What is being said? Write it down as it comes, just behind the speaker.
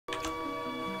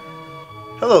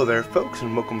Hello there folks,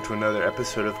 and welcome to another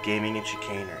episode of Gaming and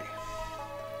Chicanery.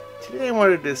 Today I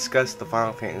wanted to discuss the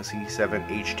Final Fantasy VII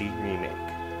HD Remake,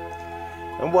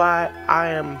 and why I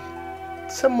am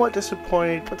somewhat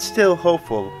disappointed but still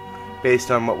hopeful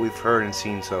based on what we've heard and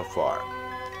seen so far.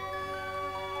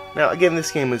 Now again,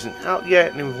 this game isn't out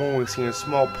yet and we've only seen a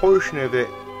small portion of it,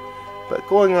 but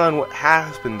going on what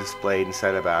has been displayed and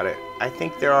said about it, I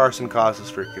think there are some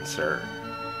causes for concern.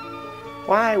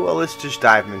 Why? Well, let's just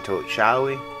dive into it, shall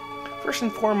we? First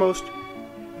and foremost,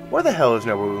 where the hell is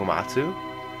Nobuo Uematsu?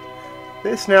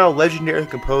 This now legendary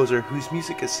composer, whose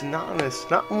music is synonymous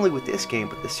not only with this game,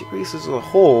 but the series as a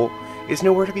whole, is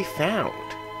nowhere to be found.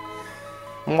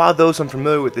 And while those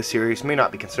unfamiliar with this series may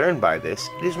not be concerned by this,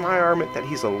 it is my argument that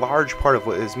he's a large part of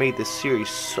what has made this series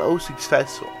so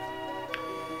successful.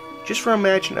 Just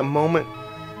imagine a moment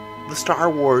the Star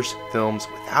Wars films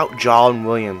without John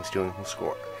Williams doing the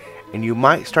score, and you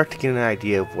might start to get an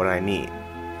idea of what I mean.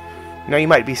 Now you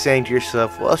might be saying to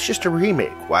yourself, well, it's just a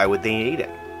remake, why would they need it?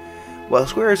 Well,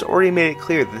 Square has already made it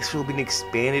clear that this will be an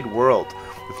expanded world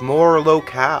with more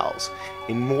locales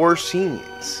and more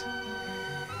scenes.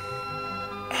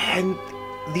 And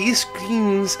these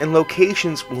scenes and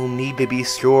locations will need to be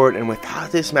stored, and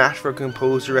without this master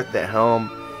composer at the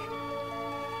helm,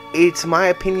 it's my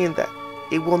opinion that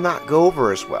it will not go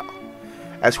over as well,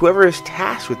 as whoever is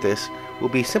tasked with this will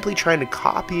be simply trying to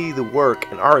copy the work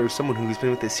and art of someone who's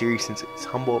been with this series since its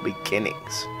humble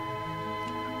beginnings.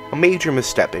 A major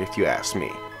misstep, if you ask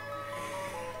me.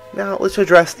 Now, let's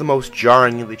address the most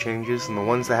jarring of the changes and the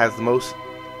ones that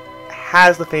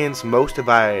has the fans most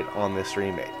divided on this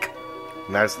remake,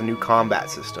 and that is the new combat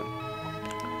system.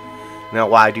 Now,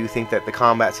 while I do think that the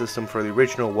combat system for the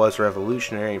original was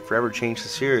revolutionary and forever changed the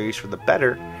series for the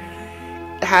better,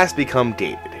 it has become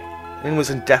dated and was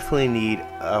definitely in need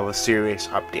of a serious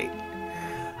update.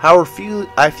 However,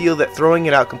 I feel that throwing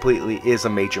it out completely is a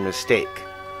major mistake.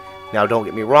 Now, don't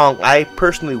get me wrong, I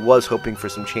personally was hoping for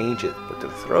some changes, but to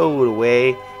throw it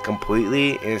away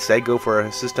completely and instead go for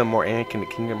a system more akin to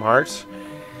Kingdom Hearts,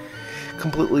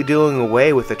 completely doing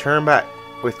away with the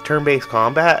turn-based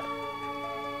combat,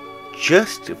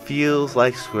 just feels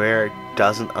like Square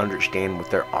doesn't understand what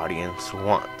their audience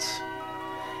wants.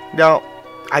 Now,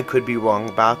 I could be wrong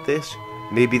about this.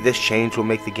 Maybe this change will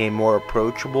make the game more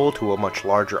approachable to a much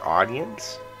larger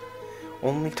audience.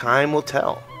 Only time will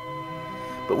tell.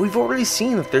 But we've already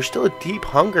seen that there's still a deep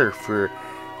hunger for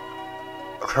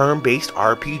turn-based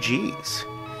RPGs.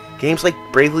 Games like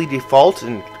Bravely Default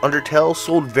and Undertale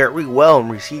sold very well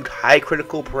and received high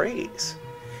critical praise.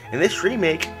 And this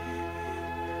remake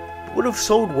would have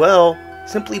sold well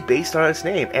simply based on its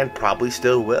name, and probably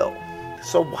still will.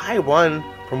 So why run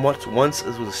from what once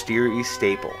was a series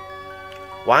staple?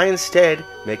 Why instead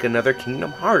make another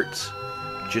Kingdom Hearts,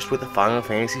 just with a Final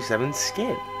Fantasy VII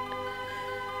skin?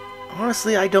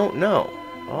 Honestly, I don't know.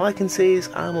 All I can say is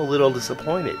I'm a little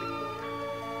disappointed.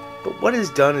 But what is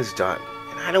done,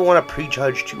 and I don't want to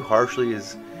prejudge too harshly,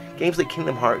 as games like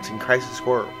Kingdom Hearts and Crisis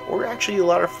Core were actually a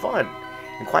lot of fun,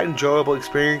 and quite enjoyable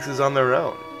experiences on their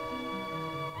own.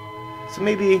 So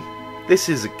maybe this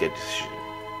is a good decision.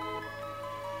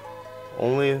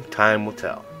 Only time will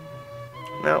tell.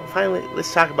 Now, finally,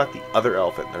 let's talk about the other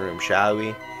elephant in the room, shall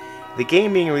we? The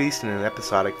game being released in an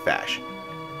episodic fashion.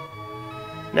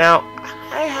 Now,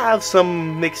 I have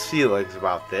some mixed feelings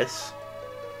about this.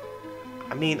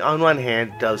 I mean, on one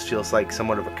hand, it does feel like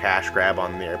somewhat of a cash grab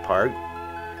on their part.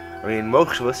 I mean,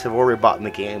 most of us have already bought the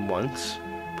game once,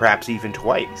 perhaps even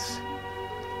twice.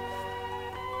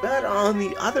 But on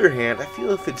the other hand, I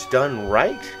feel if it's done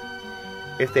right,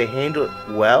 if they handle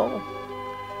it well,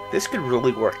 this could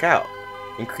really work out,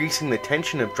 increasing the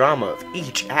tension of drama of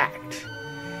each act,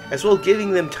 as well as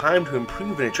giving them time to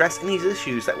improve and address any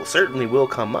issues that certainly will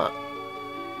come up.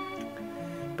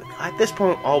 But at this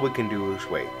point, all we can do is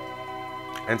wait.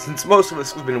 And since most of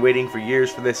us have been waiting for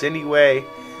years for this anyway,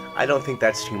 I don't think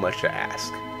that's too much to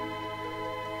ask.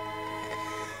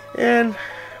 And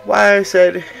why I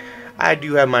said I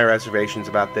do have my reservations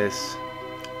about this,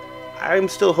 I'm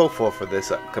still hopeful for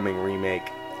this upcoming remake,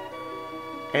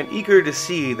 and eager to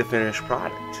see the finished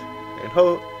product,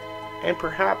 and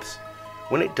perhaps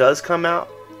when it does come out,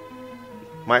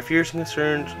 my fears and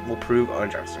concerns will prove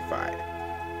unjustified.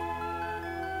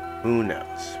 Who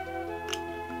knows?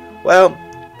 Well,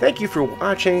 thank you for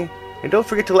watching, and don't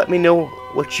forget to let me know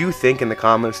what you think in the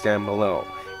comments down below.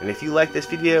 And if you like this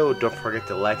video, don't forget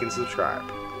to like and subscribe.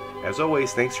 As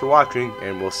always, thanks for watching,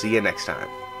 and we'll see you next time.